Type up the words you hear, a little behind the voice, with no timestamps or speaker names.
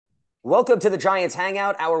Welcome to the Giants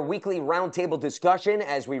Hangout, our weekly roundtable discussion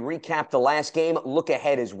as we recap the last game, look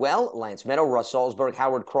ahead as well. Lance Meadow, Russ Salzberg,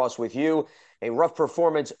 Howard Cross with you. A rough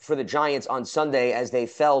performance for the Giants on Sunday as they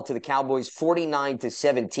fell to the Cowboys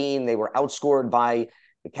 49-17. They were outscored by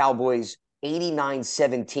the Cowboys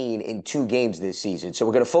 89-17 in 2 games this season. So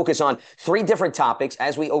we're going to focus on 3 different topics,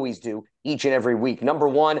 as we always do each and every week. Number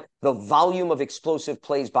one, the volume of explosive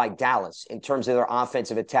plays by Dallas in terms of their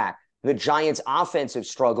offensive attack, the Giants' offensive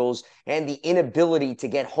struggles, and the inability to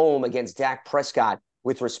get home against Dak Prescott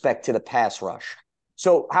with respect to the pass rush.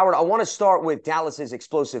 So, Howard, I want to start with Dallas's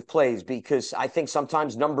explosive plays because I think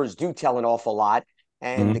sometimes numbers do tell an awful lot.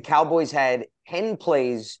 And the Cowboys had 10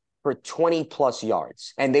 plays for 20-plus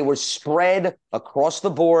yards, and they were spread across the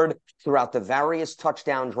board throughout the various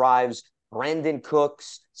touchdown drives. Brandon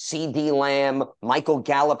Cooks, CeeDee Lamb, Michael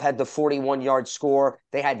Gallup had the 41-yard score.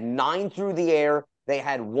 They had 9 through the air. They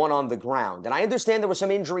had 1 on the ground. And I understand there were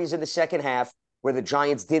some injuries in the second half where the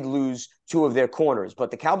Giants did lose 2 of their corners,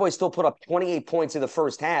 but the Cowboys still put up 28 points in the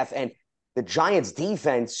first half, and the Giants'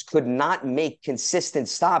 defense could not make consistent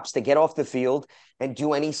stops to get off the field and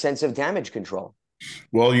do any sense of damage control.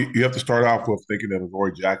 Well, you have to start off with thinking that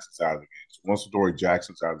Adoree Jackson's out of the game. So once Adoree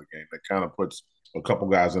Jackson's out of the game, that kind of puts a couple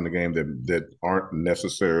guys in the game that aren't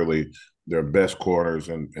necessarily their best corners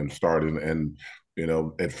and starting. And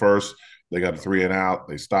at first they got a 3 and out.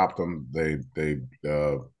 They stopped them. They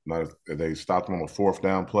stopped them on a 4th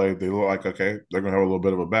down play. They look like okay, they're gonna have a little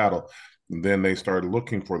bit of a battle. And then they started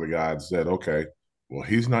looking for the guy and said, okay, well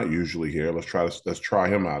he's not usually here. Let's try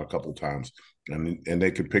him out a couple times. And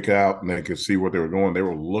they could pick out and they could see what they were doing. They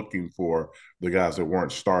were looking for the guys that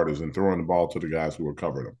weren't starters and throwing the ball to the guys who were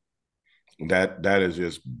covering them. That is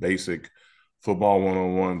just basic football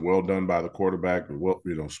 101. Well done by the quarterback. Well,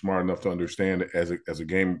 smart enough to understand it as a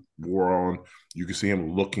game wore on. You could see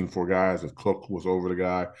him looking for guys. If Cook was over the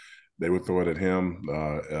guy, they would throw it at him.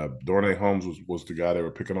 Darnay Holmes was the guy they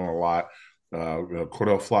were picking on a lot.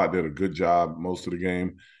 Cordell Flott did a good job most of the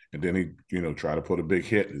game. And then he, tried to put a big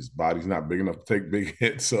hit. His body's not big enough to take big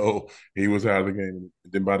hits, so he was out of the game.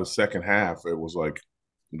 And then by the second half, it was like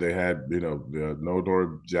they had, no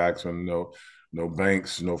Adoree Jackson, no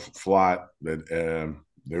Banks, no Flott. That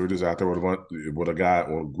they were just out there with a guy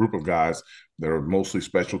or a group of guys that are mostly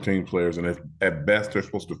special team players. And if at best they're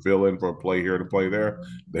supposed to fill in for a play here to play there,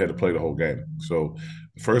 they had to play the whole game. So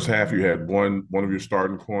the first half, you had one of your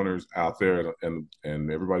starting corners out there,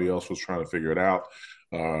 and everybody else was trying to figure it out.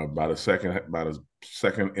 By the second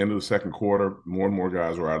end of the second quarter, more and more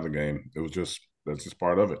guys were out of the game. That's just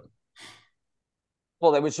part of it.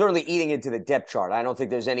 Well, they were certainly eating into the depth chart. I don't think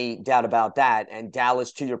there's any doubt about that. And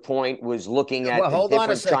Dallas, to your point, was looking at Well, the hold on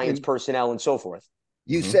a different Giants second. personnel and so forth.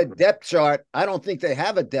 You said depth chart. I don't think they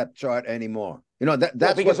have a depth chart anymore.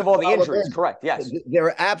 That's because of all the injuries. is. Correct. Yes.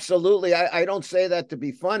 They're absolutely. I don't say that to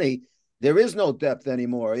be funny. There is no depth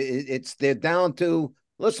anymore. They're down to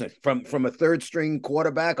listen from a third string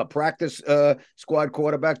quarterback, a practice squad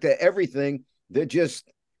quarterback to everything. They're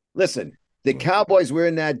just listen. The Cowboys were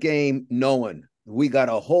in that game knowing we got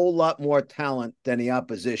a whole lot more talent than the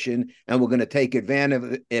opposition, and we're going to take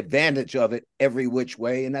advantage of it every which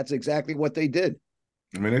way, and that's exactly what they did.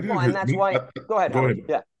 I mean, they did. Well, and that's why. Go ahead. Go ahead.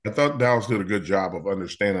 Yeah. I thought Dallas did a good job of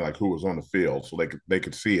understanding like who was on the field, so they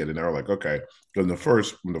could see it, and they were like, okay. Because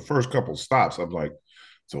in the first couple of stops, I'm like,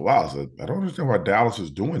 so wow, I don't understand why Dallas is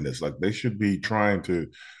doing this. Like they should be trying to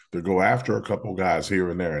go after a couple guys here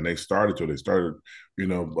and there, and they started to. They started,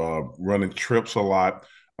 running trips a lot.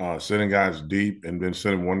 Sending guys deep and then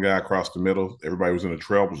sending one guy across the middle. Everybody was in a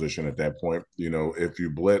trail position at that point. If you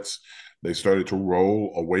blitz, they started to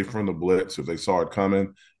roll away from the blitz if they saw it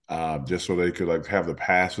coming, just so they could like have the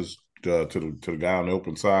passes to the guy on the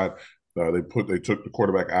open side. They took the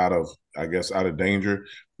quarterback out of danger.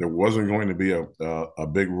 There wasn't going to be a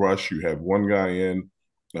big rush. You had one guy in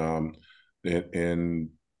Trayvon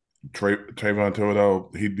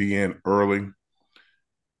Thibodeau. He'd be in early.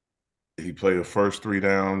 He played the first 2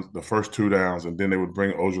 downs, and then they would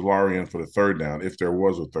bring Ojulari in for the 3rd down, if there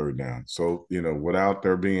was a 3rd down. So, without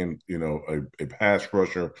there being, a pass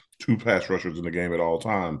rusher, 2 pass rushers in the game at all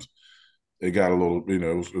times, it got a little,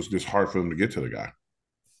 it was just hard for them to get to the guy.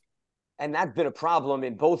 And that's been a problem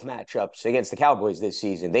in both matchups against the Cowboys this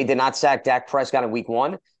season. They did not sack Dak Prescott in week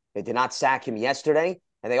 1. They did not sack him yesterday.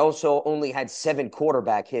 And they also only had 7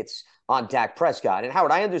 quarterback hits on Dak Prescott. And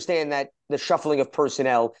Howard, I understand that the shuffling of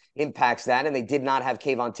personnel impacts that, and they did not have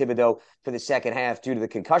Kayvon Thibodeau for the second half due to the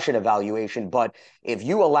concussion evaluation. But if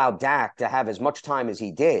you allow Dak to have as much time as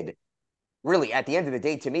he did, really, at the end of the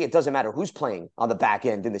day, to me, it doesn't matter who's playing on the back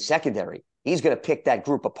end in the secondary. He's going to pick that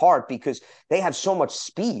group apart because they have so much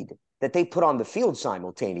speed that they put on the field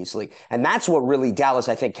simultaneously. And that's what really Dallas,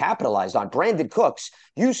 I think, capitalized on. Brandon Cooks,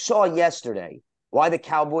 you saw yesterday why the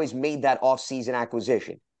Cowboys made that offseason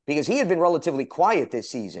acquisition, because he had been relatively quiet this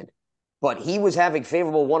season, but he was having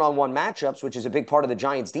favorable one-on-one matchups, which is a big part of the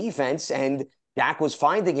Giants' defense, and Dak was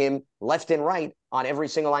finding him left and right on every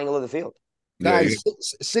single angle of the field. Guys,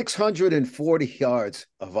 640 yards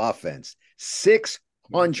of offense.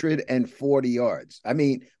 640 yards. I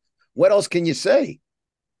mean, what else can you say?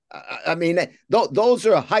 I mean, those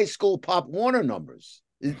are high school Pop Warner numbers.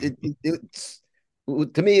 It's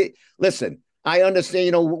to me. Listen, I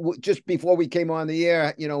understand. Just before we came on the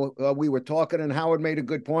air, we were talking, and Howard made a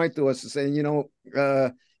good point to us, saying, you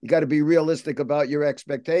got to be realistic about your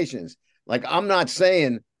expectations. Like, I'm not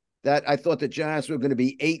saying that I thought the Giants were going to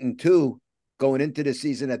be 8-2 going into the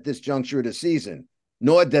season at this juncture of the season.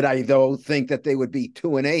 Nor did I, though, think that they would be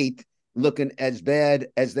 2-8. Looking as bad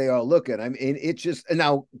as they are looking. I mean, it's just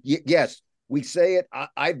now. Yes, we say it.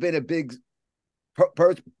 I've been a big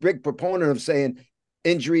proponent of saying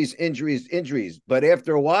injuries. But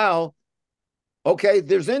after a while, okay,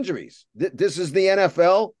 there's injuries. This is the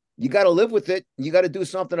NFL. You got to live with it. You got to do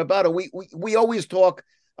something about it. We always talk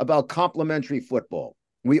about complementary football.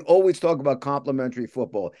 We always talk about complementary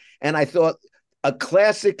football, and I thought a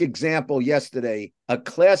classic example yesterday, after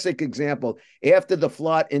the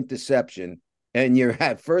Flott interception, and you're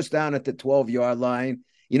at first down at the 12-yard line,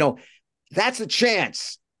 that's a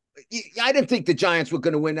chance. I didn't think the Giants were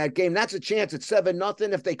going to win that game. That's a chance at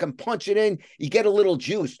 7-0. If they can punch it in, you get a little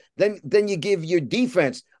juice. Then you give your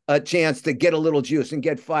defense a chance to get a little juice and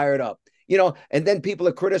get fired up. And then people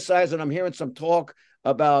are criticizing. I'm hearing some talk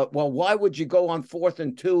about, well, why would you go on 4th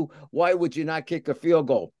and 2? Why would you not kick a field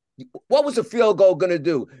goal? What was a field goal going to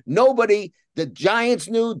do? Nobody, the Giants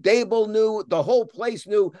knew, Dable knew, the whole place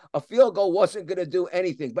knew a field goal wasn't going to do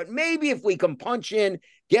anything. But maybe if we can punch in,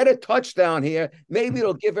 get a touchdown here, maybe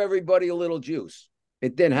it'll give everybody a little juice.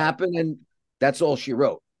 It didn't happen, and that's all she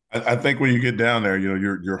wrote. I think when you get down there,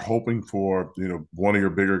 you're hoping for, one of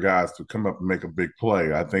your bigger guys to come up and make a big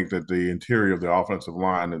play. I think that the interior of the offensive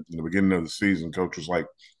line at the beginning of the season, coach was like,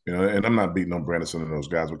 and I'm not beating on Brandon and those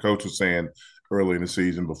guys, but coach was saying early in the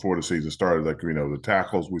season, before the season started, like, the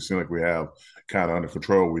tackles we seem like we have kind of under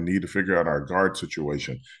control. We need to figure out our guard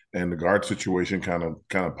situation, and the guard situation kind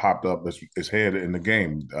of popped up its head in the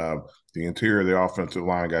game. The interior of the offensive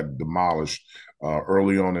line got demolished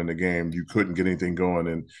early on in the game. You couldn't get anything going,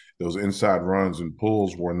 and those inside runs and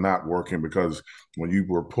pulls were not working, because when you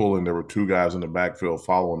were pulling, there were two guys in the backfield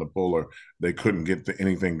following the puller. They couldn't get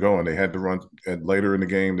anything going. They had to run. And later in the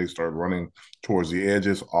game, they started running towards the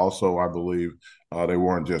edges. Also, I believe they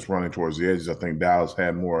weren't just running towards the edges. I think Dallas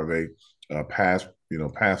had more of a pass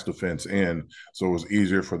defense in, so it was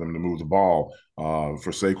easier for them to move the ball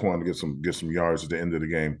for Saquon to get some yards at the end of the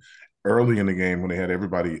game. Early in the game, when they had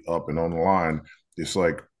everybody up and on the line, it's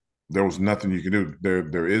like there was nothing you could do.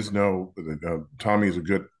 There is no Tommy's a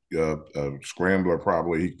good scrambler.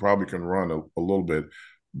 Probably he probably can run a little bit,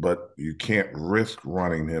 but you can't risk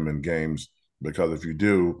running him in games, because if you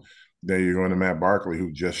do, then you're going to Matt Barkley,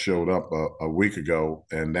 who just showed up a week ago,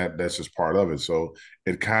 and that's just part of it. So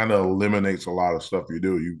it kind of eliminates a lot of stuff you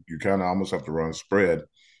do. You kind of almost have to run spread,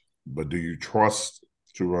 but do you trust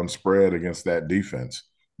to run spread against that defense?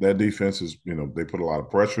 That defense is, they put a lot of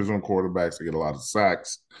pressures on quarterbacks. They get a lot of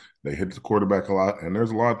sacks. They hit the quarterback a lot, and there's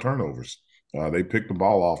a lot of turnovers. They pick the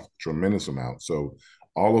ball off a tremendous amount. So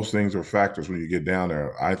all those things are factors when you get down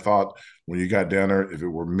there. I thought when you got down there, if it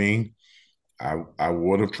were me, I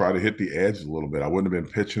would have tried to hit the edge a little bit. I wouldn't have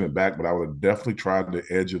been pitching it back, but I would have definitely tried the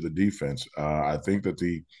edge of the defense. I think that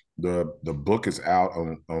the book is out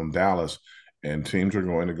on Dallas, and teams are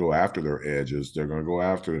going to go after their edges. They're going to go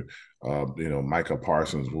after, Micah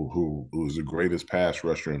Parsons, who is the greatest pass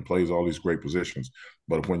rusher and plays all these great positions.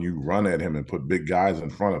 But when you run at him and put big guys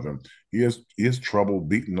in front of him, he has trouble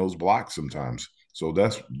beating those blocks sometimes. So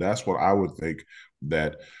that's what I would think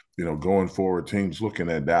that, going forward, teams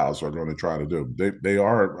looking at Dallas are going to try to do.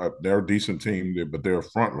 They're a decent team, but they're a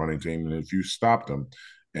front running team, and if you stop them,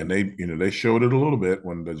 and they showed it a little bit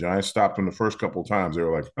when the Giants stopped them the first couple of times, they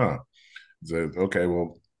were like, said, okay,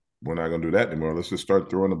 well, we're not going to do that anymore. Let's just start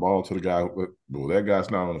throwing the ball to the guy. Well, that guy's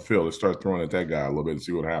not on the field. Let's start throwing at that guy a little bit and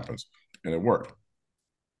see what happens. And it worked.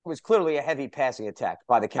 It was clearly a heavy passing attack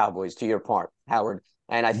by the Cowboys, to your part, Howard.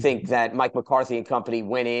 And I think that Mike McCarthy and company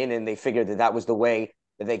went in and they figured that was the way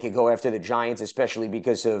that they could go after the Giants, especially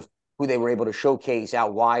because of who they were able to showcase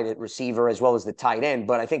out wide at receiver as well as the tight end.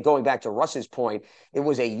 But I think going back to Russ's point, it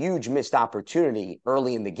was a huge missed opportunity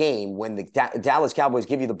early in the game when the Dallas Cowboys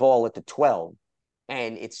give you the ball at the 12,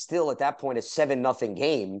 and it's still at that point a 7-0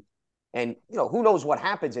 game. And, who knows what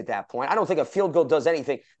happens at that point. I don't think a field goal does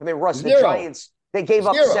anything. I mean, Russ, the Zero. Giants, they gave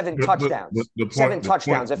up Zero. seven touchdowns. The Seven point,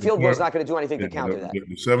 touchdowns. A the field goal is point, not going to do anything yeah, to counter that.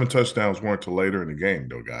 the 7 touchdowns weren't till later in the game,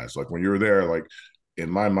 though, guys. Like when you were there, like in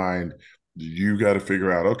my mind, you got to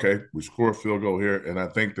figure out, okay, we score a field goal here. And I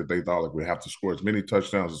think that they thought like we have to score as many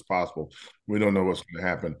touchdowns as possible. We don't know what's going to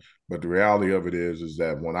happen. But the reality of it is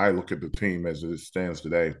that when I look at the team as it stands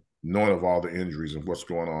today, knowing of all the injuries and what's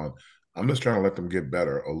going on, I'm just trying to let them get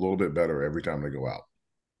better, a little bit better every time they go out.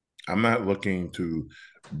 I'm not looking to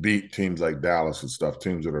beat teams like Dallas and stuff,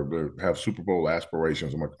 teams that have Super Bowl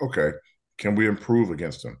aspirations. I'm like, okay, can we improve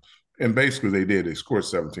against them? And basically, they did. They scored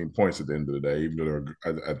 17 points at the end of the day, even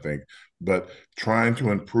though I think. But trying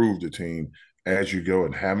to improve the team as you go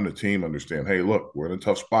and having the team understand, hey, look, we're in a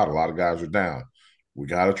tough spot. A lot of guys are down. We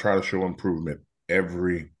got to try to show improvement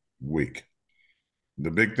every week.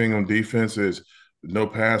 The big thing on defense is no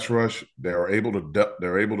pass rush. They're able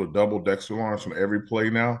to double Dexter Lawrence on every play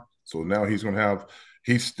now. So now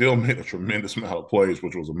he's still made a tremendous amount of plays,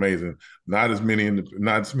 which was amazing. Not as many in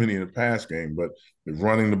the pass game, but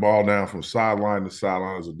running the ball down from sideline to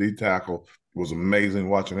sideline as a D tackle was amazing.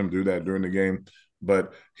 Watching him do that during the game,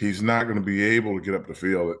 but he's not going to be able to get up the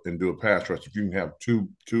field and do a pass rush if you can have two,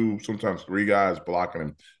 sometimes three guys blocking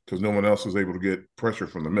him because no one else is able to get pressure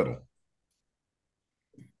from the middle.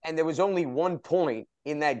 And there was only one point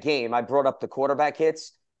in that game. I brought up the quarterback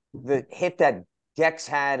hits, the hit that Dex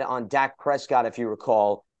had on Dak Prescott, if you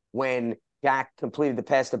recall, when Dak completed the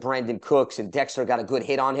pass to Brandon Cooks and Dexter got a good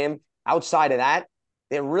hit on him. Outside of that,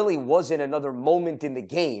 there really wasn't another moment in the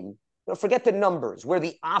game. Forget the numbers, where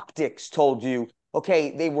the optics told you,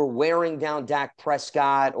 okay, they were wearing down Dak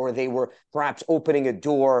Prescott or they were perhaps opening a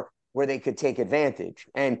door where they could take advantage.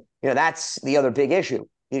 And, that's the other big issue.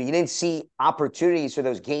 You didn't see opportunities for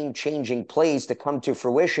those game-changing plays to come to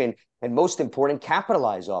fruition, and most important,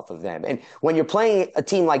 capitalize off of them. And when you're playing a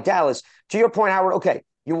team like Dallas, to your point, Howard, okay,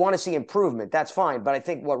 you want to see improvement. That's fine. But I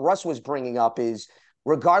think what Russ was bringing up is,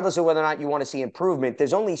 regardless of whether or not you want to see improvement,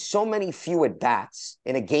 there's only so many few at-bats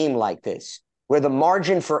in a game like this where the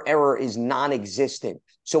margin for error is non-existent.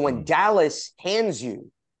 So when Dallas hands you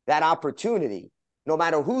that opportunity, no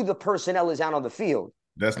matter who the personnel is out on the field,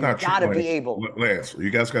 that's not true. Got to be able, Lance. You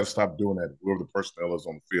guys got to stop doing that. Whoever the personnel is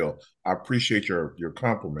on the field, I appreciate your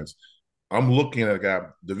compliments. I'm looking at a guy.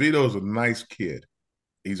 DeVito is a nice kid.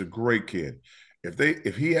 He's a great kid.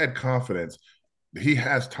 If he had confidence, he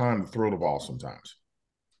has time to throw the ball. Sometimes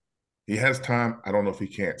he has time. I don't know if he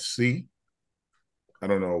can't see. I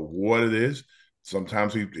don't know what it is.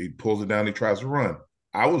 Sometimes he pulls it down. He tries to run.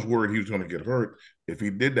 I was worried he was going to get hurt if he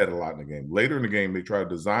did that a lot in the game. Later in the game, they tried to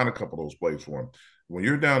design a couple of those plays for him. When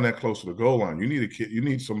you're down that close to the goal line, you need a kid. You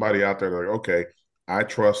need somebody out there like, okay, I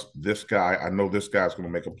trust this guy. I know this guy's going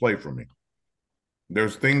to make a play for me.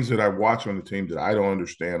 There's things that I watch on the team that I don't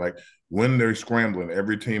understand. Like when they're scrambling,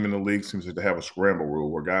 every team in the league seems to have a scramble rule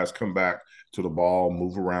where guys come back to the ball,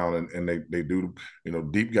 move around, and they do,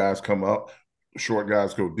 deep guys come up, short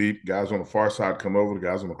guys go deep, guys on the far side come over, the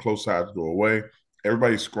guys on the close side go away.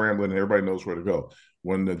 Everybody's scrambling and everybody knows where to go.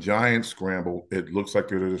 When the Giants scramble, it looks like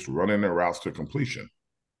they're just running their routes to completion.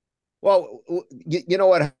 Well, you know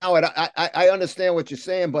what, Howard, I understand what you're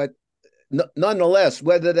saying, but nonetheless,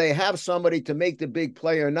 whether they have somebody to make the big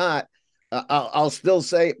play or not, I'll still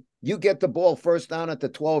say you get the ball first down at the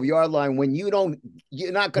 12-yard line when you're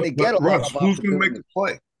not going to get a lot of who's going to make the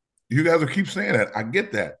play? You guys will keep saying that. I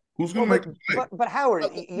get that. Who's going to make the play? But Howard,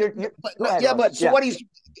 so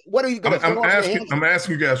what are you going to throw off your hands? I'm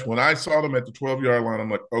asking you guys, when I saw them at the 12-yard line,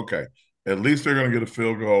 I'm like, okay, at least they're going to get a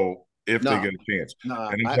field goal if they get a chance.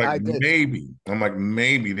 And it's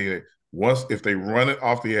maybe they once if they run it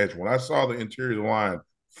off the edge. When I saw the interior line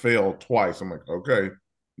fail twice, I'm like, okay,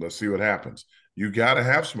 let's see what happens. You got to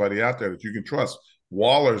have somebody out there that you can trust.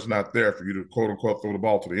 Waller's not there for you to quote unquote throw the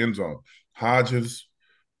ball to the end zone. Hodges,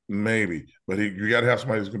 maybe, but you got to have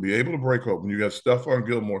somebody who's going to be able to break open. You got Stephon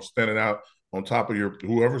Gilmore standing out on top of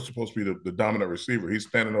whoever's supposed to be the dominant receiver. He's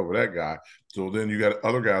standing over that guy. So then you got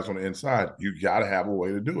other guys on the inside. You got to have a way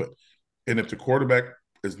to do it. And if the quarterback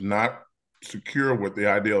is not secure with the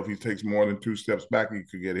idea if he takes more than 2 steps back, he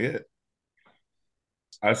could get hit.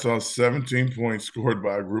 I saw 17 points scored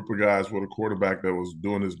by a group of guys with a quarterback that was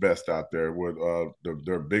doing his best out there. With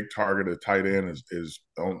their big target at tight end is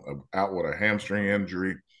out with a hamstring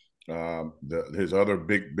injury. His other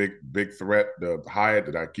big threat, the Hyatt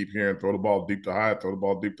that I keep hearing, throw the ball deep to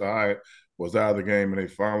Hyatt, was out of the game, and they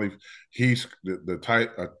finally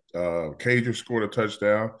Cager scored a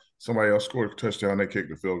touchdown. Somebody else scored a touchdown. They kicked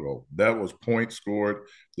the field goal. That was points scored.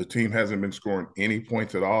 The team hasn't been scoring any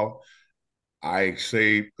points at all. I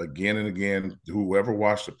say again and again, whoever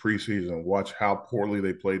watched the preseason, watch how poorly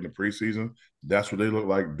they played in the preseason. That's what they look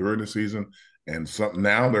like during the season. And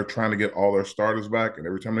now they're trying to get all their starters back. And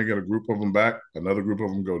every time they get a group of them back, another group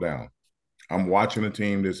of them go down. I'm watching a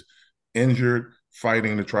team that's injured,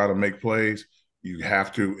 fighting to try to make plays. You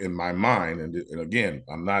have to, in my mind, and again,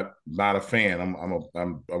 I'm not a fan.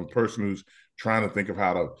 I'm a person who's trying to think of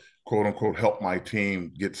how to quote unquote help my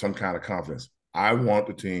team get some kind of confidence. I want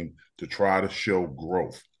the team to try to show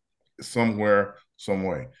growth somewhere, some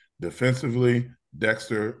way. Defensively,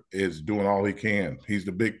 Dexter is doing all he can. He's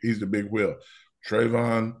the big wheel.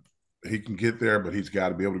 Trayvon, he can get there, but he's got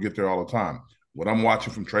to be able to get there all the time. What I'm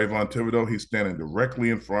watching from Trayvon Thibodeau, he's standing directly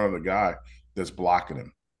in front of the guy that's blocking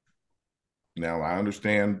him. Now, I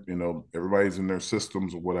understand, everybody's in their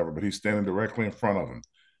systems or whatever, but he's standing directly in front of him.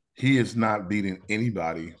 He is not beating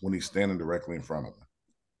anybody when he's standing directly in front of him.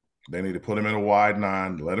 They need to put him in a wide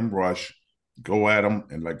 9, let him rush, go at him,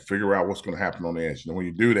 and figure out what's going to happen on the edge. And when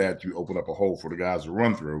you do that, you open up a hole for the guys to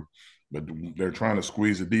run through. But they're trying to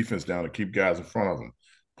squeeze the defense down to keep guys in front of them.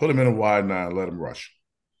 Put him in a wide 9, let him rush.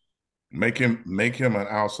 Make him an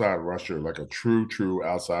outside rusher, like a true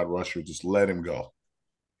outside rusher. Just let him go.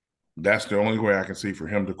 That's the only way I can see for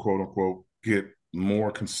him to quote unquote get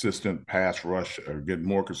more consistent pass rush or get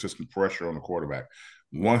more consistent pressure on the quarterback.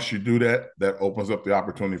 Once you do that, that opens up the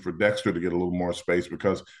opportunity for Dexter to get a little more space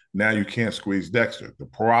because now you can't squeeze Dexter. The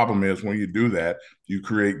problem is when you do that, you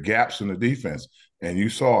create gaps in the defense. And you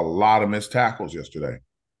saw a lot of missed tackles yesterday.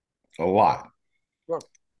 A lot. Sure.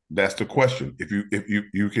 That's the question. If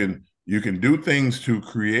you can do things to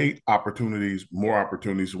create opportunities, more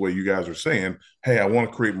opportunities, the way you guys are saying, hey, I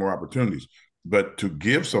want to create more opportunities. But to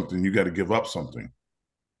give something, you got to give up something.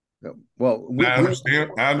 Well, I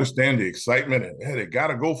understand the excitement and hey, they got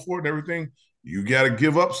to go for it and everything. You got to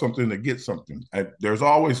give up something to get something. There's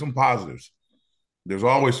always some positives.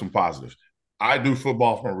 I do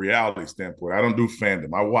football from a reality standpoint. I don't do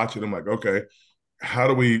fandom. I watch it. I'm like, okay, how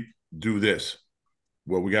do we do this?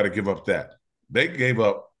 Well, we got to give up that. They gave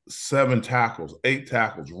up 7 tackles, 8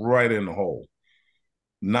 tackles right in the hole,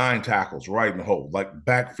 9 tackles right in the hole, like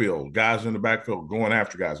backfield, guys in the backfield going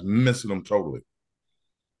after guys, missing them totally.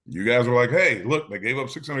 You guys were like, hey, look, they gave up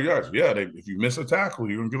 600 yards. Yeah, if you miss a tackle,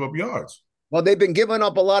 you're going to give up yards. Well, they've been giving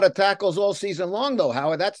up a lot of tackles all season long, though,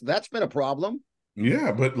 Howard. That's been a problem.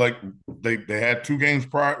 Yeah, but they had 2 games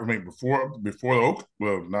prior. I mean, before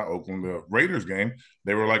the Raiders game,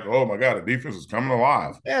 they were like, "Oh my God, the defense is coming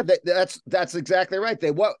alive." Yeah, that's exactly right.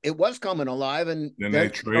 It was coming alive, and then they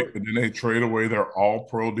trade away their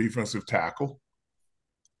All-Pro defensive tackle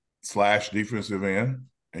 / defensive end,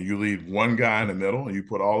 and you leave one guy in the middle, and you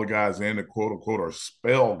put all the guys in that quote unquote are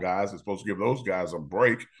spell guys. It's supposed to give those guys a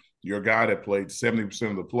break. Your guy that played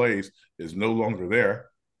 70% of the plays is no longer there.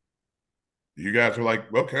 You guys are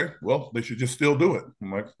like, okay, well, they should just still do it.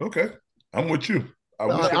 I'm like, okay, I'm with you.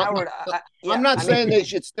 I'm not saying they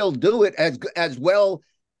should still do it as well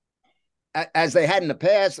as they had in the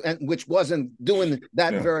past, and which wasn't doing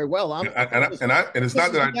that very well. And it's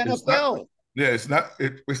not that NFL. It's not.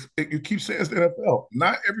 You keep saying it's the NFL.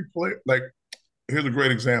 Not every player. Like, here's a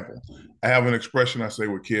great example. I have an expression I say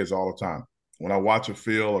with kids all the time. When I watch a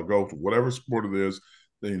field or go to whatever sport it is,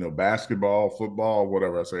 basketball, football,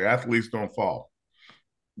 whatever. I say, athletes don't fall.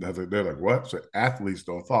 They're like, what? I say, athletes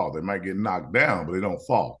don't fall. They might get knocked down, but they don't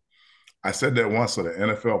fall. I said that once at an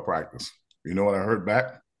NFL practice. You know what I heard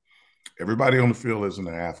back? Everybody on the field isn't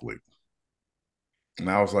an athlete. And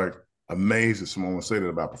I was like, amazed that someone would say that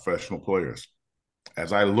about professional players.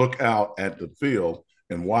 As I look out at the field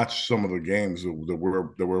and watch some of the games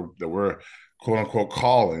that we're quote unquote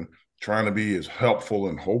calling, trying to be as helpful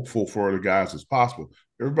and hopeful for the guys as possible.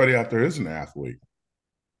 Everybody out there isn't an athlete.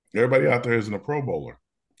 Everybody out there isn't a Pro Bowler.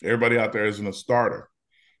 Everybody out there isn't a starter.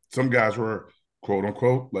 Some guys were, quote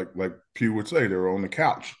unquote, like Pew would say, they were on the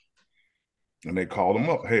couch. And they called them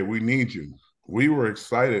up. Hey, we need you. We were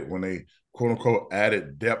excited when they, quote unquote,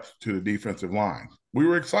 added depth to the defensive line. We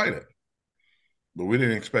were excited. But we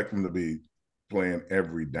didn't expect them to be playing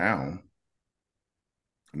every down.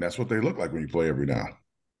 And that's what they look like when you play every down.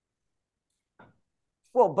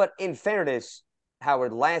 Well, but in fairness,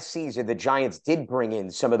 Howard, last season, the Giants did bring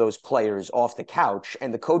in some of those players off the couch,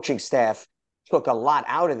 and the coaching staff took a lot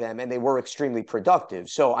out of them, and they were extremely productive.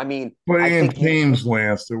 So, I mean, playing teams,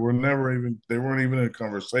 Lance, they weren't even in a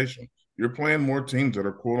conversation. You're playing more teams that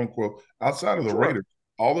are quote unquote outside of the Raiders.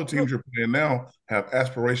 All the teams you're playing now have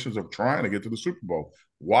aspirations of trying to get to the Super Bowl.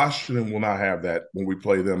 Washington will not have that when we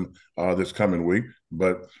play them this coming week,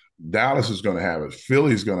 but Dallas is going to have it.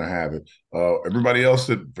 Philly's going to have it. Everybody else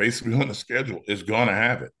that basically on the schedule is going to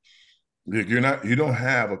have it. You don't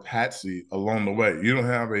have a patsy along the way. You don't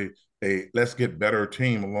have a let's get better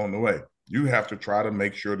team along the way. You have to try to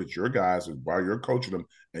make sure that your guys, while you're coaching them,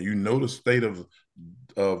 and you know the state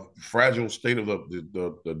of fragile state of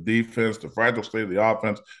the defense, the fragile state of the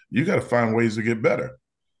offense. You got to find ways to get better.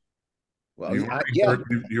 Well, yeah,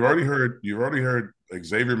 You've already heard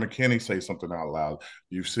Xavier McKinney say something out loud.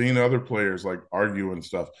 You've seen other players like argue and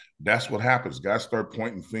stuff. That's what happens. Guys start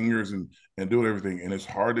pointing fingers and doing everything, and it's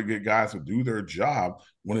hard to get guys to do their job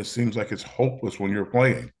when it seems like it's hopeless when you're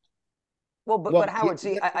playing. Well, but Howard,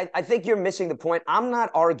 see, I think you're missing the point. I'm not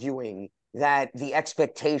arguing that the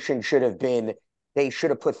expectation should have been they should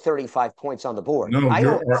have put 35 points on the board. No, I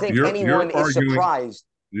don't think anyone is surprised.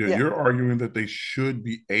 Yeah. You're arguing that they should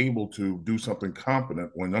be able to do something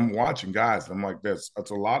competent. When I'm watching guys, I'm like, that's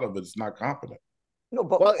a lot of it's not competent. No,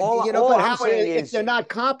 but all I'm saying is, if they're not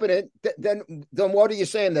competent, then what are you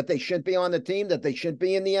saying, that they shouldn't be on the team, that they shouldn't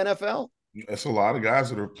be in the NFL? It's a lot of guys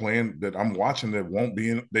that are playing that I'm watching that won't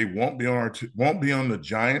be in. They won't be on won't be on the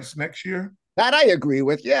Giants next year. That I agree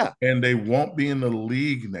with. Yeah, and they won't be in the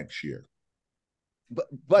league next year.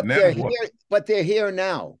 But they're here. But they're here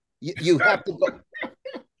now. You have to go.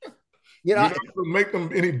 You don't have to make them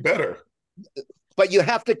any better. But you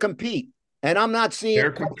have to compete. And I'm not seeing.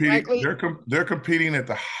 They're competing. Frankly, they're competing at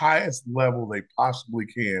the highest level they possibly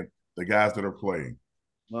can. The guys that are playing.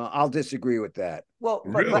 Well, I'll disagree with that. Well,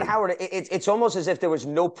 but Howard, it's almost as if there was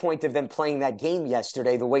no point of them playing that game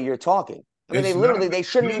yesterday. The way you're talking, I mean, they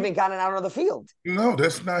shouldn't even gotten out of the field. No,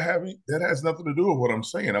 that has nothing to do with what I'm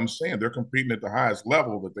saying. I'm saying they're competing at the highest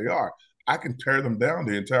level that they are. I can tear them down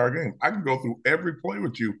the entire game. I can go through every play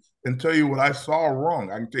with you and tell you what I saw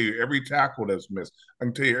wrong. I can tell you every tackle that's missed. I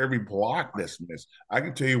can tell you every block that's missed. I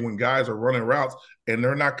can tell you when guys are running routes and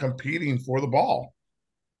they're not competing for the ball.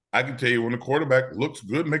 I can tell you when the quarterback looks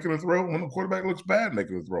good making a throw, when the quarterback looks bad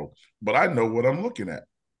making a throw. But I know what I'm looking at.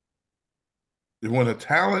 When a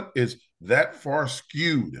talent is that far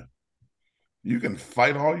skewed, you can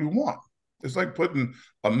fight all you want. It's like putting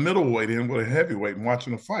a middleweight in with a heavyweight and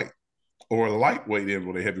watching a fight, or a lightweight in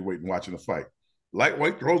with a heavyweight and watching a fight.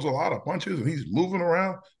 Lightweight throws a lot of punches and he's moving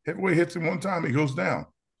around. Heavyweight hits him one time, he goes down.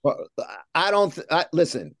 Well,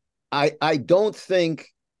 listen. I don't think.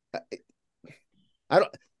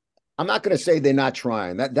 I'm not going to say they're not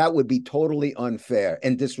trying. That would be totally unfair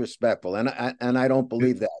and disrespectful, and I don't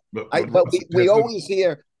believe that. But we always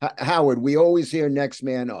hear, Howard. We always hear next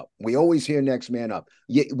man up. We always hear next man up.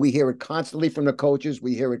 We hear it constantly from the coaches.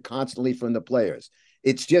 We hear it constantly from the players.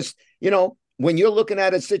 It's just, when you're looking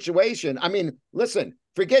at a situation. I mean, listen.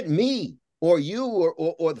 Forget me or you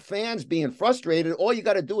or the fans being frustrated. All you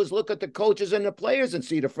got to do is look at the coaches and the players and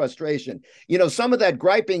see the frustration. Some of that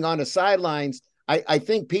griping on the sidelines. I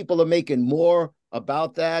think people are making more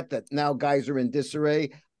about that now guys are in disarray.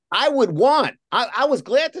 I was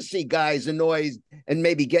glad to see guys annoyed and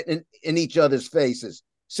maybe getting in each other's faces,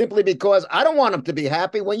 simply because I don't want them to be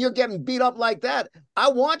happy. When you're getting beat up like that, I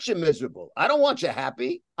want you miserable. I don't want you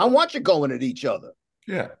happy. I want you going at each other.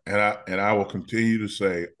 Yeah, and I will continue to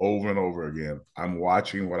say over and over again, I'm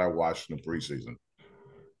watching what I watched in the preseason.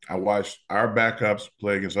 I watched our backups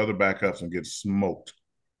play against other backups and get smoked.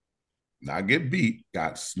 Not get beat,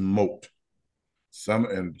 got smoked. Some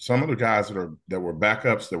of the guys that were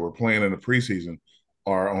backups that were playing in the preseason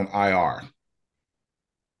are on IR,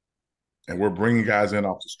 and we're bringing guys in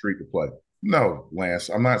off the street to play. No, Lance,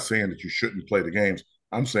 I'm not saying that you shouldn't play the games.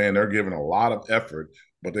 I'm saying they're giving a lot of effort,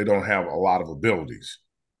 but they don't have a lot of abilities.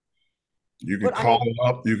 You can call it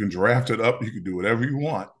up, you can draft it up, you can do whatever you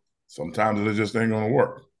want. Sometimes it just ain't going to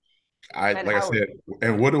work. I said,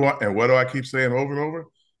 and what do I keep saying over and over?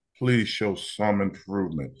 Please show some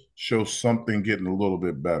improvement. Show something getting a little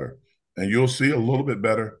bit better. And you'll see a little bit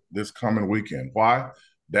better this coming weekend. Why?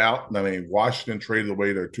 Washington traded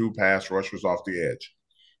away their 2 pass rushers off the edge.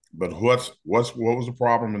 But what was the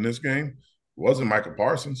problem in this game? It wasn't Michael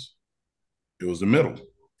Parsons. It was the middle.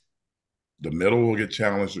 The middle will get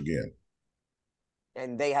challenged again.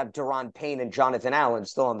 And they have Daron Payne and Jonathan Allen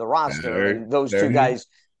still on the roster, and those two guys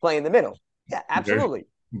play in the middle. Yeah, absolutely.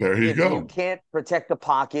 There you go. If you can't protect the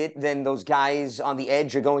pocket, then those guys on the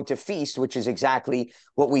edge are going to feast, which is exactly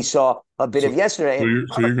what we saw a bit of yesterday.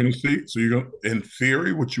 So you're going to see. So you're going, in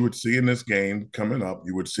theory, what you would see in this game coming up,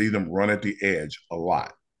 you would see them run at the edge a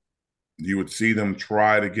lot. You would see them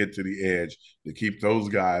try to get to the edge to keep those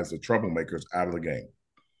guys, the troublemakers, out of the game.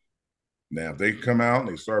 Now, if they come out and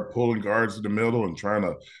they start pulling guards in the middle and trying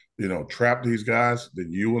to, trap these guys, then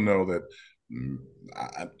you will know that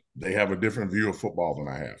they have a different view of football than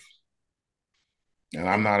I have. And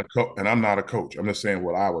I'm not a coach. I'm just saying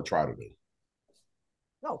what I would try to do.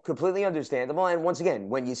 No, completely understandable. And once again,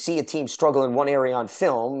 when you see a team struggle in one area on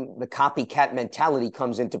film, the copycat mentality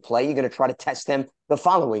comes into play. You're going to try to test them the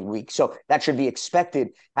following week. So that should be expected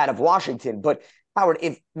out of Washington. But Howard,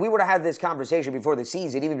 if we were to have this conversation before the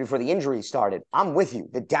season, even before the injuries started, I'm with you.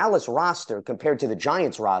 The Dallas roster compared to the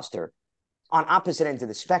Giants roster on opposite ends of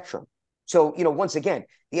the spectrum. So, once again,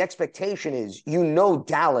 the expectation is,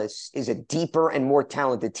 Dallas is a deeper and more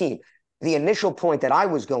talented team. The initial point that I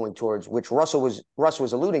was going towards, which Russ was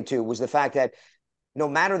alluding to, was the fact that no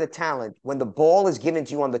matter the talent, when the ball is given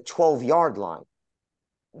to you on the 12-yard line,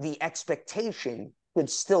 the expectation could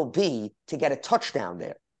still be to get a touchdown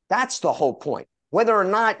there. That's the whole point. Whether or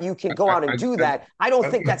not you can go out and do that, I don't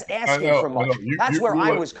think that's asking for much. That's where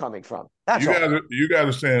I was coming from. That's all. You got to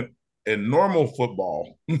understand, in normal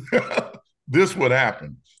football, this would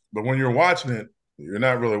happen. But when you're watching it, you're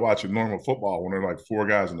not really watching normal football when there are like four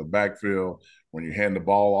guys in the backfield. When you hand the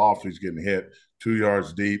ball off, he's getting hit 2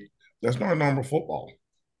 yards deep. That's not a normal football.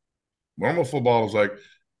 Normal football is like,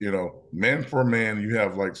 man for man, you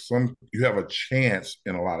have a chance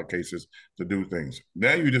in a lot of cases to do things.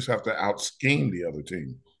 Now you just have to out scheme the other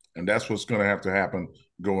team. And that's what's going to have to happen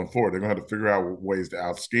going forward. They're going to have to figure out ways to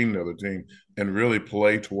out scheme the other team and really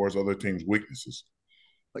play towards other teams' weaknesses.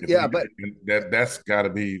 That's got to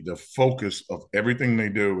be the focus of everything they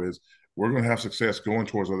do. Is we're going to have success going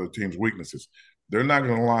towards other teams' weaknesses. They're not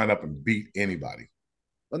going to line up and beat anybody.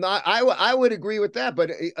 Well, no, I would agree with that,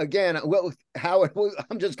 but again, Howard,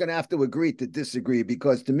 I'm just going to have to agree to disagree,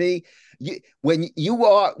 because to me, when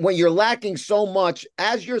you're lacking so much,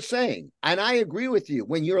 as you're saying, and I agree with you,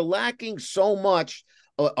 when you're lacking so much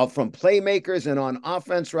from playmakers and on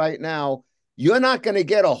offense right now, you're not going to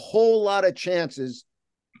get a whole lot of chances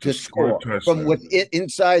to score from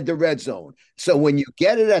inside the red zone. So when you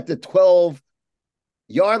get it at the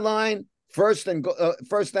 12-yard line, first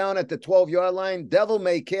down at the 12-yard line, devil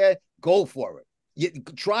may care, go for it. You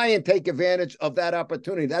try and take advantage of that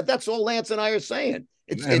opportunity. That's all Lance and I are saying.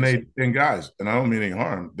 Guys, and I don't mean any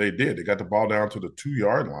harm, they did. They got the ball down to the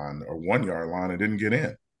 2-yard line or 1-yard line and didn't get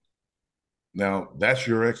in. Now, that's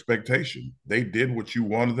your expectation. They did what you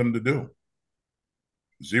wanted them to do.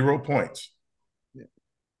 0 points. Yeah.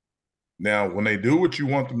 Now, when they do what you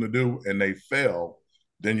want them to do and they fail,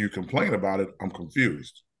 then you complain about it. I'm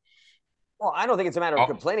confused. Well, I don't think it's a matter of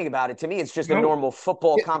complaining about it. To me, it's just a normal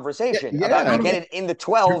football conversation about you get it in the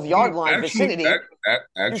 12-yard line vicinity.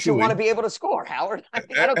 You should want to be able to score, Howard. I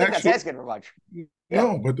don't think that's asking for much.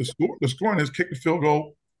 No, but the scoring is kick the field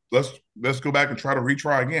goal. Let's go back and try to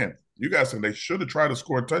retry again. You guys said they should have tried to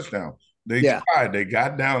score a touchdown. They tried. They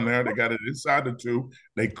got down there. They got it inside the 2.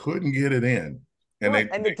 They couldn't get it in. And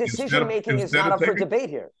the decision making is not up for debate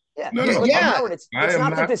here. Howard, it's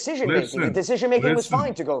not the decision making. The decision making was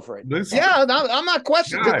fine to go for it. I'm not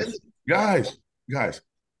questioning. Guys,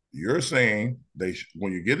 you're saying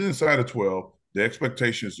when you get inside of 12, the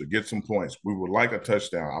expectation is to get some points. We would like a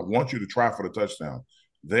touchdown. I want you to try for the touchdown.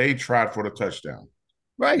 They tried for the touchdown.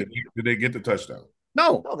 Right? Did they get the touchdown?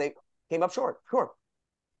 No, they came up short. Sure.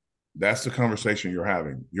 That's the conversation you're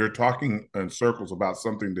having. You're talking in circles about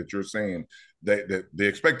something that you're saying that the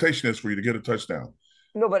expectation is for you to get a touchdown.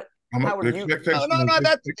 No, but Howard,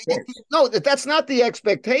 that's not the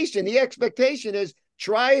expectation. The expectation is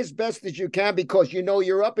try as best as you can because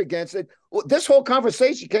you're up against it. This whole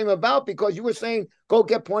conversation came about because you were saying go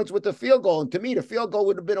get points with the field goal, and to me, the field goal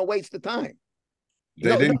would have been a waste of time. I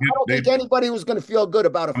don't think anybody was going to feel good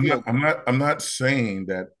about a field goal. I'm not saying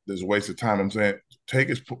that there's a waste of time. I'm saying take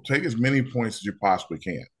as many points as you possibly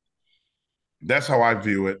can. That's how I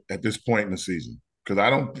view it at this point in the season.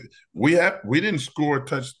 Because we didn't score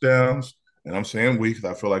touchdowns, and I'm saying we because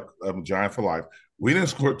I feel like I'm a Giant for life. We didn't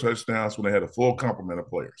score touchdowns when they had a full complement of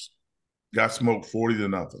players. Got smoked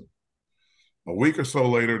 40-0. A week or so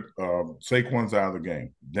later, Saquon's out of the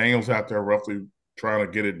game. Daniel's out there roughly trying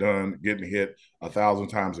to get it done, getting hit 1,000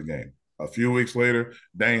 times a game. A few weeks later,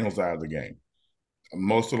 Daniel's out of the game.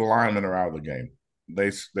 Most of the linemen are out of the game.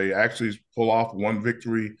 They actually pull off one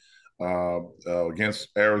victory against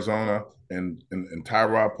Arizona, and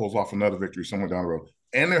Tyrod pulls off another victory somewhere down the road.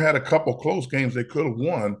 And they had a couple close games they could have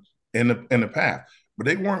won in the past, but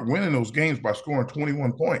they weren't winning those games by scoring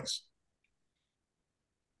 21 points.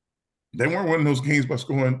 They weren't winning those games by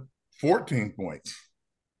scoring 14 points.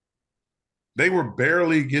 They were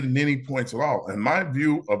barely getting any points at all. And my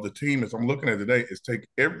view of the team, as I'm looking at today, is take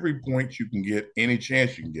every point you can get, any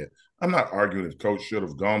chance you can get. I'm not arguing if coach should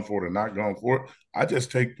have gone for it or not gone for it. I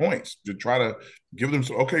just take points to try to give them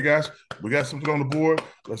some, okay, guys, we got something on the board.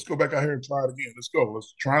 Let's go back out here and try it again. Let's go.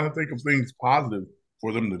 Let's try to think of things positive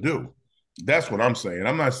for them to do. That's what I'm saying.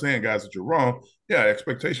 I'm not saying, guys, that you're wrong. Yeah,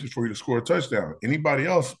 expectations for you to score a touchdown. Anybody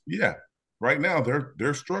else? Yeah. Right now,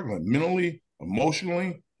 they're struggling mentally,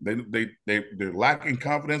 emotionally. They're lacking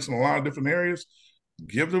confidence in a lot of different areas.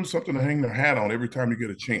 Give them something to hang their hat on every time you get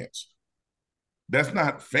a chance. That's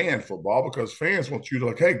not fan football because fans want you to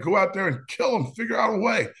like, hey, go out there and kill them, figure out a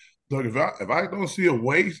way. Look, if I don't see a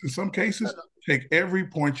way in some cases, take every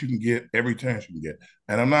point you can get, every chance you can get.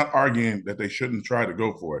 And I'm not arguing that they shouldn't try to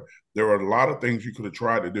go for it. There are a lot of things you could have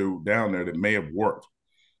tried to do down there that may have worked.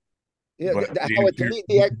 Yeah, But Howard,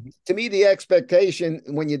 to me, the expectation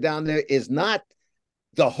when you're down there is not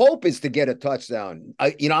the hope is to get a touchdown.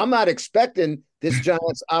 I'm not expecting this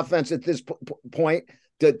Giants offense at this point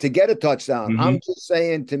to get a touchdown. Mm-hmm. I'm just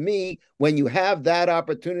saying, to me, when you have that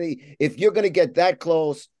opportunity, if you're going to get that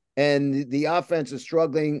close and the offense is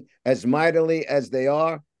struggling as mightily as they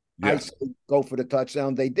are, I say go for the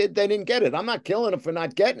touchdown. They didn't get it. I'm not killing them for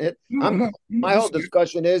not getting it. My whole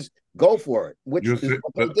discussion is go for it, which is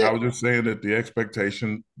what they did. I was just saying that the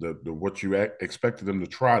expectation, the what you expected them to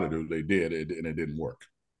try to do, they did, and it didn't work.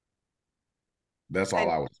 That's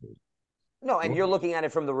all I was saying. No, and you're looking at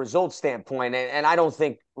it from the results standpoint, and I don't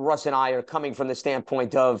think Russ and I are coming from the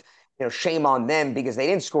standpoint of, shame on them because they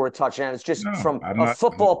didn't score a touchdown. It's just from a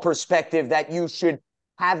football perspective that you should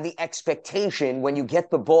have the expectation when you get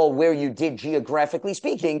the ball where you did geographically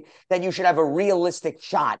speaking, that you should have a realistic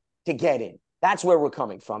shot to get in. That's where we're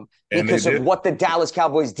coming from because of what the Dallas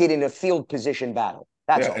Cowboys did in a field position battle.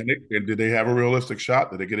 That's all. And did they have a realistic shot?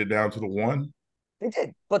 Did they get it down to the one? They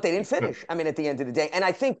did, but they didn't finish. I mean, at the end of the day. And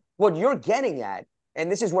I think what you're getting at,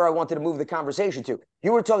 and this is where I wanted to move the conversation to,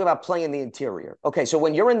 you were talking about playing the interior. Okay, so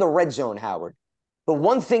when you're in the red zone, Howard, the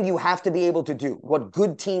one thing you have to be able to do, what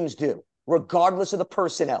good teams do, regardless of the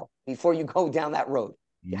personnel, before you go down that road,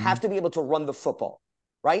 you have to be able to run the football,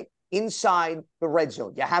 right? Inside the red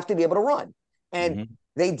zone, you have to be able to run. And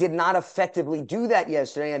they did not effectively do that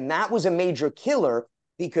yesterday. And that was a major killer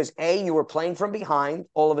because, A, you were playing from behind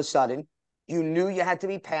all of a sudden. You knew you had to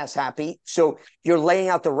be pass happy. So you're laying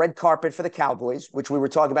out the red carpet for the Cowboys, which we were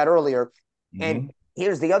talking about earlier. And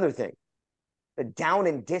here's the other thing. The down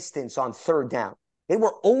and distance on third down. They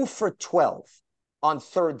were 0 for 12 on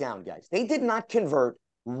third down, guys. They did not convert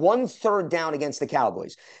 1 third down against the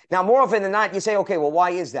Cowboys. Now, more often than not, you say, okay, well, why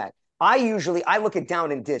is that? I look at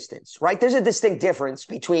down and distance, right? There's a distinct difference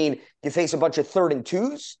between you face a bunch of 3rd and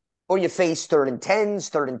 2s or you face 3rd and 10s,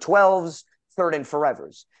 3rd and 12s, 3rd and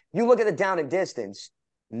forevers. You look at the down and distance,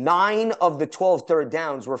 9 of the 12 third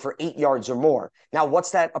downs were for 8 yards or more. Now,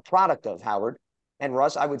 what's that a product of, Howard and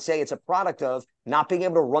Russ? I would say it's a product of not being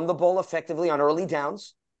able to run the ball effectively on early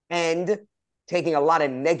downs and taking a lot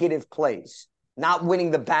of negative plays, not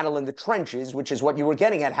winning the battle in the trenches, which is what you were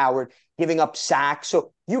getting at, Howard, giving up sacks.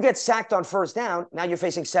 So you get sacked on first down, now you're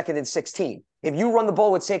facing 2nd and 16. If you run the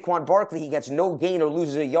ball with Saquon Barkley, he gets no gain or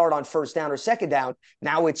loses a yard on first down or second down.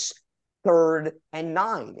 Now it's 3rd and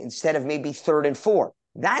 9 instead of maybe 3rd and 4.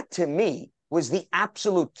 That, to me, was the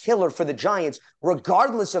absolute killer for the Giants,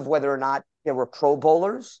 regardless of whether or not there were Pro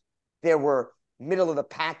Bowlers, there were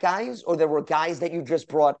middle-of-the-pack guys, or there were guys that you just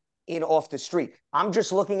brought in off the street. I'm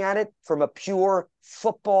just looking at it from a pure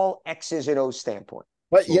football X's and O's standpoint.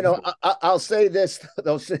 But, I'll say this,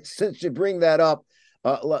 though, since you bring that up,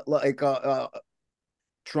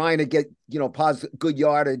 trying to get, positive, good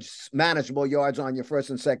yardage, manageable yards on your first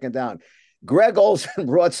and second down. Greg Olsen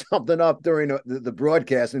brought something up during the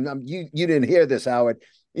broadcast, and you didn't hear this, Howard.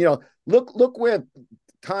 Look where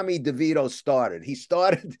Tommy DeVito started. He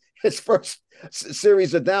started his first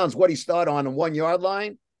series of downs, he started on the 1 yard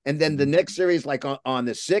line, and then the next series, like on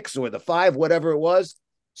the 6 or the 5, whatever it was.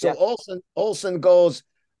 So Olsen goes,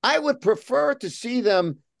 I would prefer to see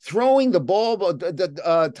them throwing the ball,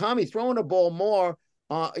 Tommy throwing the ball more,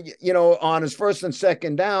 on his first and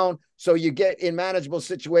second down, so you get in manageable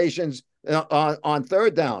situations on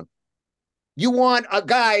third down. You want a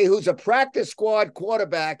guy who's a practice squad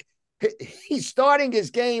quarterback. He's starting his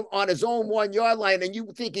game on his own 1 yard line, and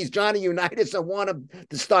you think he's Johnny Unitas and want him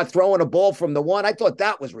to start throwing a ball from the 1? I thought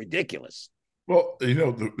that was ridiculous. Well,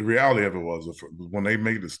 the reality of it was when they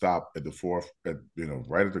made the stop at the 4th,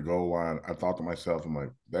 right at the goal line, I thought to myself, I'm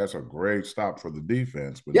like, that's a great stop for the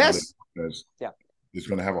defense. But yes, it's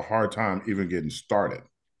going to have a hard time even getting started.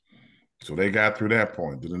 So they got through that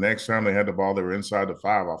point. The next time they had the ball, they were inside the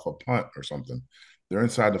 5 off a punt or something. They're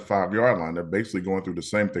inside the 5 yard line. They're basically going through the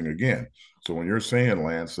same thing again. So when you're saying,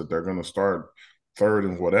 Lance, that they're going to start 3rd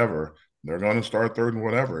and whatever, they're going to start 3rd and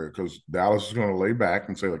whatever because Dallas is going to lay back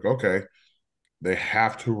and say, like, okay, they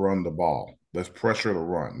have to run the ball. Let's pressure the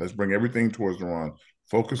run. Let's bring everything towards the run.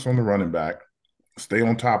 Focus on the running back. Stay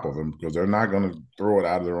on top of them because they're not going to throw it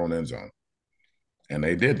out of their own end zone. and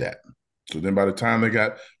they did that. So then by the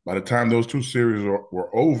time those two series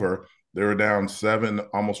were over, they were down 7,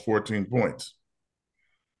 almost 14 points.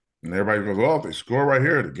 And everybody goes, "Oh, if they score right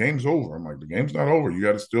here, the game's over." I'm like, the game's not over.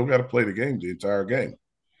 You still got to play the game, the entire game.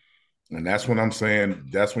 And that's when I'm saying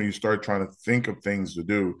that's when you start trying to think of things to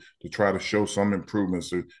do to try to show some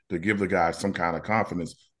improvements to give the guys some kind of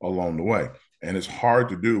confidence along the way. And it's hard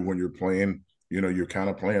to do when you're playing, you're kind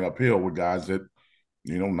of playing uphill with guys that,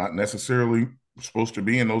 not necessarily supposed to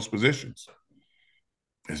be in those positions.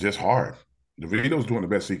 It's just hard. DeVito's doing the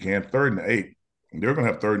best he can. 3rd and 8. They're going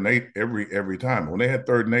to have 3rd and 8 every time. When they had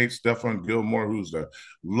 3rd and 8, Stephon Gilmore, who's the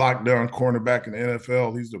lockdown cornerback in the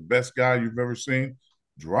NFL, he's the best guy you've ever seen,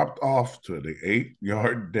 dropped off to the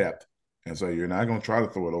 8-yard depth and say, "You're not going to try to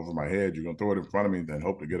throw it over my head. You're going to throw it in front of me, then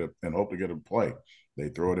hope to get a play." They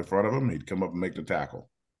throw it in front of him. He'd come up and make the tackle.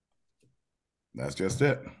 That's just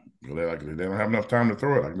it. They don't have enough time to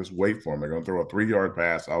throw it. I can just wait for them. They're going to throw a 3-yard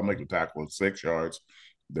pass. I'll make a tackle at 6 yards.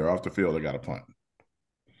 They're off the field. They got a punt.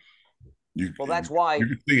 That's why you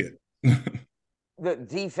can see it. The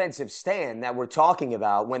defensive stand that we're talking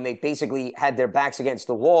about, when they basically had their backs against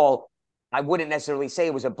the wall, I wouldn't necessarily say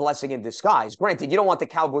it was a blessing in disguise. Granted, you don't want the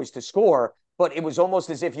Cowboys to score, but it was almost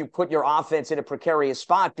as if you put your offense in a precarious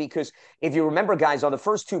spot, because if you remember, guys, on the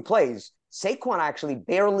first 2 plays, Saquon actually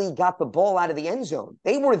barely got the ball out of the end zone.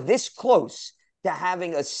 They were this close to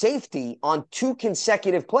having a safety on 2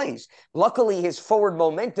 consecutive plays. Luckily, his forward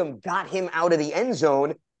momentum got him out of the end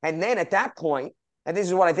zone. And then at that point, and this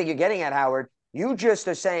is what I think you're getting at, Howard, you just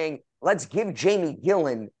are saying, let's give Jamie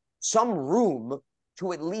Gillen some room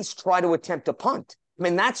to at least try to attempt a punt. I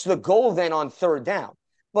mean, that's the goal then on 3rd down.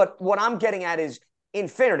 But what I'm getting at is, in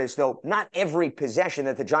fairness, though, not every possession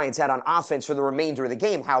that the Giants had on offense for the remainder of the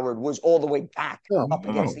game, Howard, was all the way back up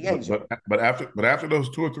against the end zone. But after those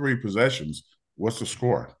 2 or 3 possessions, what's the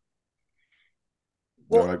score?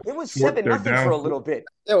 Well, it was 7-0 for a little bit.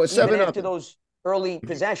 It was 7-0 after those early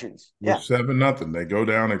possessions. Yeah, 7-0. They go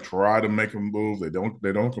down. They try to make them move. They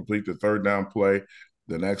don't complete the 3rd down play.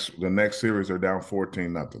 The next series they're down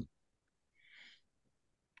 14-0.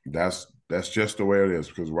 That's just the way it is,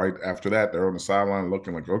 because right after that they're on the sideline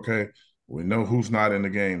looking like, okay, we know who's not in the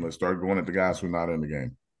game. Let's start going at the guys who are not in the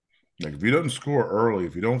game. Like, if he doesn't score early,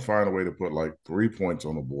 if you don't find a way to put like 3 points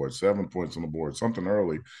on the board, 7 points on the board, something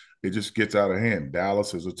early, it just gets out of hand.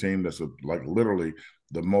 Dallas is a team that's literally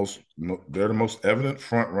they're the most evident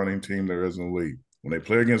front running team there is in the league. When they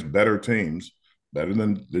play against better teams, better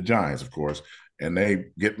than the Giants, of course, and they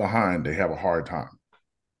get behind, they have a hard time.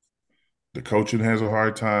 The coaching has a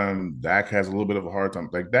hard time. Dak has a little bit of a hard time.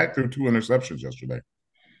 Like, Dak threw 2 interceptions yesterday.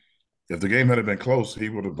 If the game had been close, he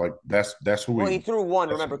would have, that's who he threw one.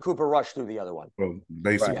 Remember, Cooper Rush threw the other one. Well,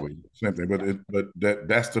 basically, same thing. But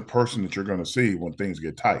that's the person that you're going to see when things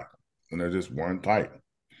get tight, and they just weren't tight.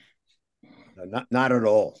 Not at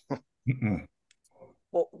all.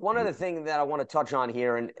 Well, one other thing that I want to touch on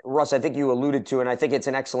here, and Russ, I think you alluded to, and I think it's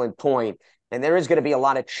an excellent point, and there is going to be a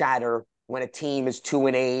lot of chatter when a team is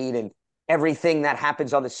 2-8, and everything that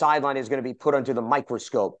happens on the sideline is going to be put under the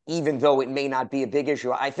microscope, even though it may not be a big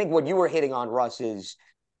issue. I think what you were hitting on, Russ, is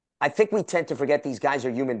I think we tend to forget these guys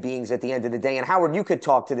are human beings at the end of the day. And Howard, you could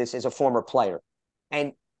talk to this as a former player.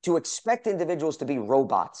 And to expect individuals to be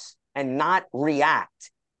robots and not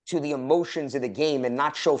react to the emotions of the game and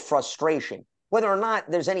not show frustration, whether or not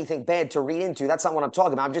there's anything bad to read into, that's not what I'm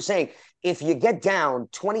talking about. I'm just saying, if you get down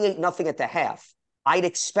 28-0 at the half, I'd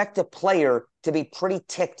expect a player to be pretty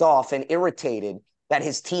ticked off and irritated that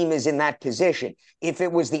his team is in that position. If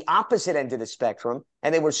it was the opposite end of the spectrum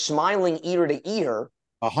and they were smiling ear to ear,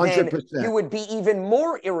 100%, you would be even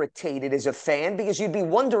more irritated as a fan, because you'd be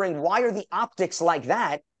wondering, why are the optics like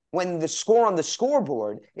that when the score on the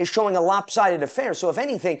scoreboard is showing a lopsided affair? So if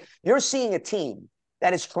anything, you're seeing a team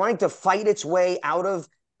that is trying to fight its way out of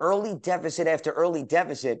early deficit after early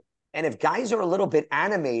deficit. And if guys are a little bit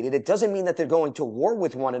animated, it doesn't mean that they're going to war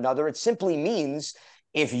with one another. It simply means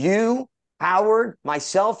if you, Howard,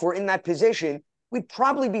 myself, were in that position, we'd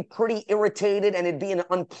probably be pretty irritated, and it'd be an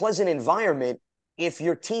unpleasant environment if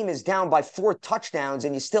your team is down by 4 touchdowns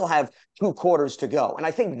and you still have 2 quarters to go. And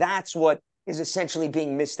I think that's what is essentially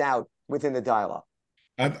being missed out within the dialogue.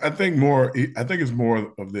 I think it's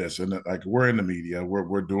more of this, and like, we're in the media,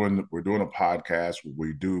 we're doing a podcast,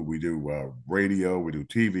 we do radio, we do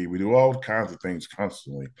TV, we do all kinds of things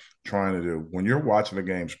constantly trying to do. When you're watching a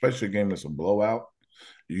game, especially a game that's a blowout,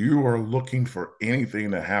 you are looking for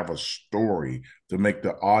anything to have a story to make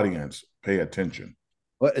the audience pay attention.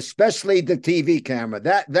 But especially the TV camera,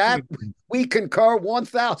 that we concur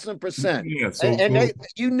 1,000%. Yeah,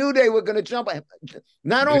 you knew they were going to jump.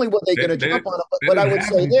 Not only were they going to jump on it, but I would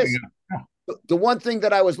say this: The one thing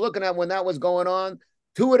that I was looking at when that was going on,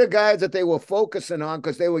 two of the guys that they were focusing on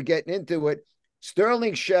because they were getting into it,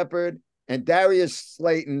 Sterling Shepard and Darius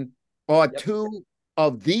Slayton, are Yep. two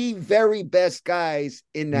of the very best guys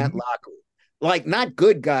in that locker room. Like, not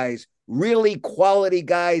good guys, really quality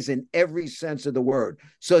guys in every sense of the word.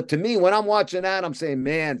 So to me, when I'm watching that, I'm saying,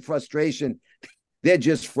 man, frustration. They're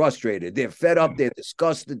just frustrated. They're fed up. They're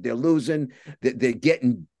disgusted. They're losing. They're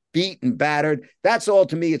getting beat and battered. That's all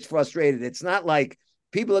to me. It's frustrated. It's not like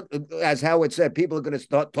people, as Howard said, people are going to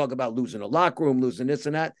start talking about losing a locker room, losing this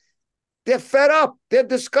and that. They're fed up. They're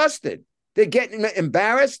disgusted. They're getting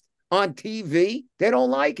embarrassed on TV. They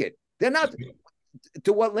don't like it. They're not,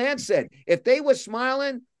 to what Lance said, if they were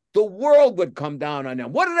smiling, the world would come down on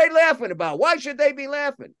them. What are they laughing about? Why should they be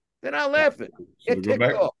laughing? They're not laughing. So They're ticked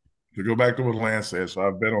off. To go back to what Lance said, so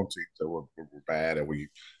I've been on teams that were bad and we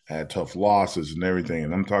had tough losses and everything.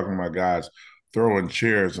 And I'm talking about guys throwing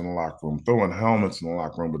chairs in the locker room, throwing helmets in the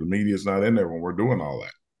locker room, but the media's not in there when we're doing all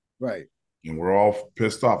that. Right. And we're all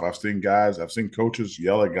pissed off. I've seen coaches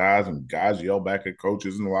yell at guys and guys yell back at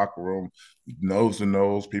coaches in the locker room, nose to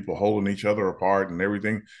nose, people holding each other apart and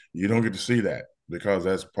everything. You don't get to see that because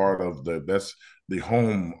that's part of that's the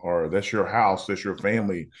home, or that's your house, that's your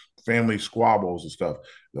family squabbles and stuff.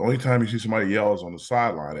 The only time you see somebody yell is on the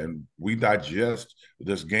sideline, and we digest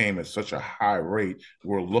this game at such a high rate.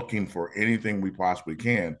 We're looking for anything we possibly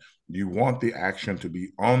can. You want the action to be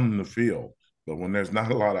on the field. But when there's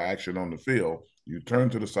not a lot of action on the field, you turn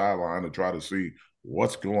to the sideline to try to see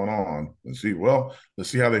what's going on and see, well,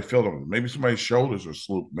 let's see how they feel. Maybe somebody's shoulders are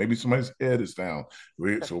slooped. Maybe somebody's head is down.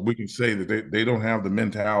 So we can say that they don't have the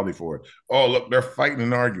mentality for it. Oh, look, they're fighting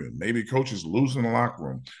and arguing. Maybe coach is losing the locker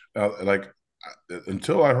room.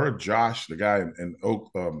 Until I heard Josh, the guy in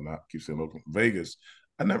Vegas,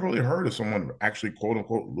 I never really heard of someone actually, quote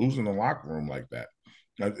unquote, losing the locker room like that.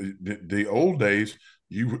 The old days,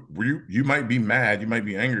 you might be mad, you might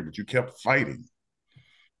be angry, but you kept fighting.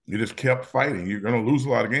 You just kept fighting. You're going to lose a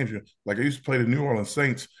lot of games. Like, I used to play the New Orleans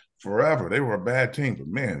Saints forever. They were a bad team, but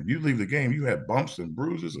man, you leave the game, you had bumps and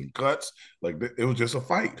bruises and cuts. Like, it was just a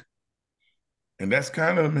fight. And that's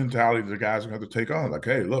kind of the mentality the guys are going to have to take on. Like,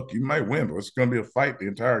 hey, look, you might win, but it's going to be a fight the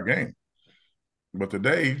entire game. But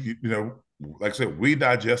today, like I said, we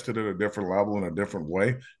digested at a different level in a different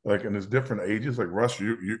way. Like, in this different ages. Like, Russ,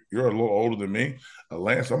 you're a little older than me.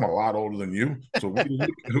 Lance, I'm a lot older than you. So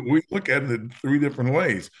we look at it in three different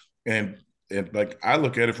ways. And like, I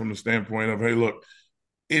look at it from the standpoint of, hey, look,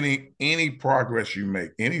 any progress you make,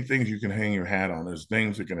 any things you can hang your hat on, there's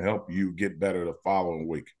things that can help you get better the following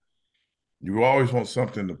week. You always want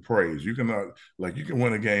something to praise. You can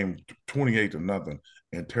win a game 28-0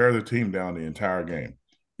 and tear the team down the entire game.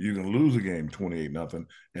 You can lose a game 28-0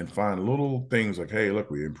 and find little things like, hey, look,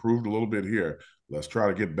 we improved a little bit here. Let's try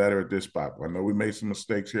to get better at this spot. I know we made some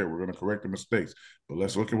mistakes here. We're going to correct the mistakes, but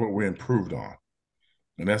let's look at what we improved on.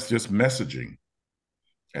 And that's just messaging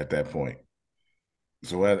at that point.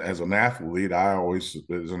 So as an athlete, I always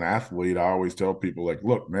tell people, like,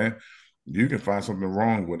 look, man, you can find something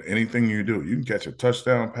wrong with anything you do. You can catch a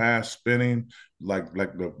touchdown pass spinning like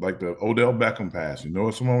the Odell Beckham pass. You know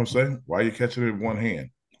what someone would say? Why are you catching it with one hand?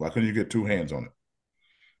 Why couldn't you get two hands on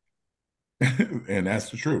it? And that's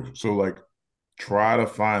the truth. So, like, try to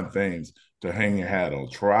find things to hang your hat on.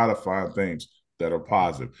 Try to find things that are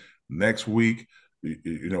positive. Next week,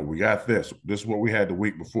 we got this. This is what we had the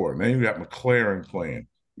week before. And then you got McLaren playing.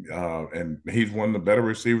 And he's one of the better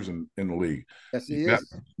receivers in the league. Yes, he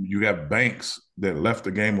is. You got Banks that left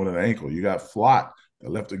the game with an ankle. You got Flott that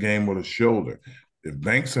left the game with a shoulder. If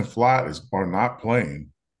Banks and Flott are not playing,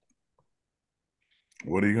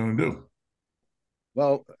 what are you going to do?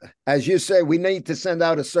 Well, as you say, we need to send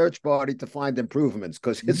out a search party to find improvements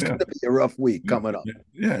because it's going to be a rough week coming up.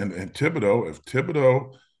 Yeah, and Thibodeau, if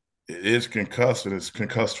Thibodeau is concussed and it's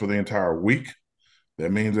concussed for the entire week,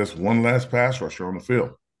 that means there's one less pass rusher on the field.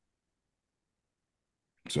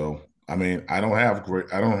 So, I mean, I don't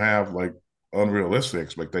have like unrealistic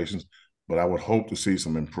expectations, but I would hope to see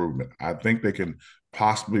some improvement. I think they can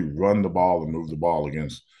possibly run the ball and move the ball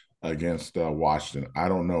against Washington. I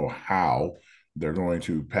don't know how they're going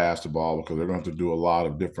to pass the ball because they're going to have to do a lot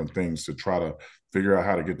of different things to try to figure out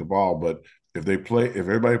how to get the ball. But if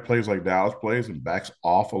everybody plays like Dallas plays and backs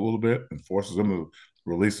off a little bit and forces them to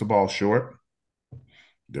release the ball short,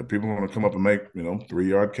 there people are going to come up and make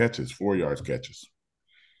 3-yard catches, 4-yard catches.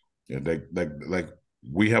 Yeah, like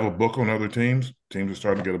we have a book on other teams. Teams are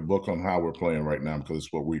starting to get a book on how we're playing right now because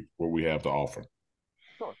it's what we have to offer.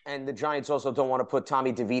 Sure. And the Giants also don't want to put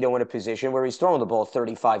Tommy DeVito in a position where he's throwing the ball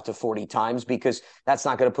 35 to 40 times because that's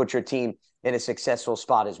not going to put your team in a successful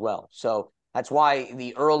spot as well. So That's why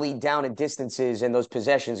the early down and distances and those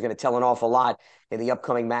possessions are going to tell an awful lot in the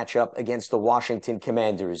upcoming matchup against the Washington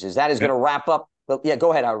Commanders. As that is going to wrap up. Yeah,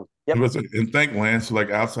 go ahead, Howard. Yep. And think, Lance,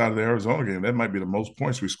 like outside of the Arizona game, that might be the most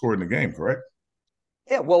points we scored in the game, correct?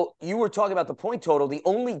 Yeah, well, you were talking about the point total. The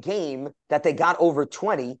only game that they got over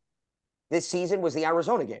 20 this season was the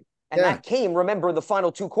Arizona game. And that came, remember, in the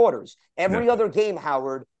final 2 quarters. Every other game,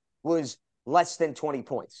 Howard, was less than 20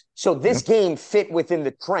 points. So this game fit within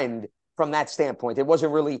the trend from that standpoint. It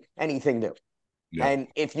wasn't really anything new. And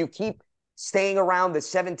if you keep staying around the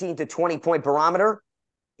 17 to 20 point barometer,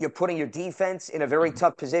 you're putting your defense in a very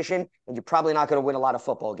tough position, and you're probably not going to win a lot of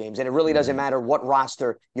football games. And it really doesn't matter what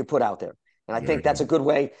roster you put out there. And I think that's a good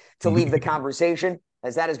way to leave the conversation,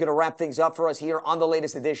 as that is going to wrap things up for us here on the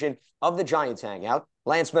latest edition of the Giants Hangout.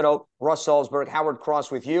 Lance Meadow, Russ Salzberg, Howard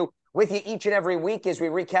Cross with you each and every week as we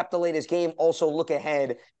recap the latest game. Also look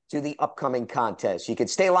ahead to the upcoming contest. You can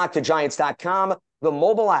stay locked to Giants.com, the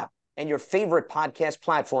mobile app, and your favorite podcast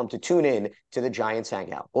platform to tune in to the Giants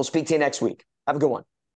Hangout. We'll speak to you next week. Have a good one.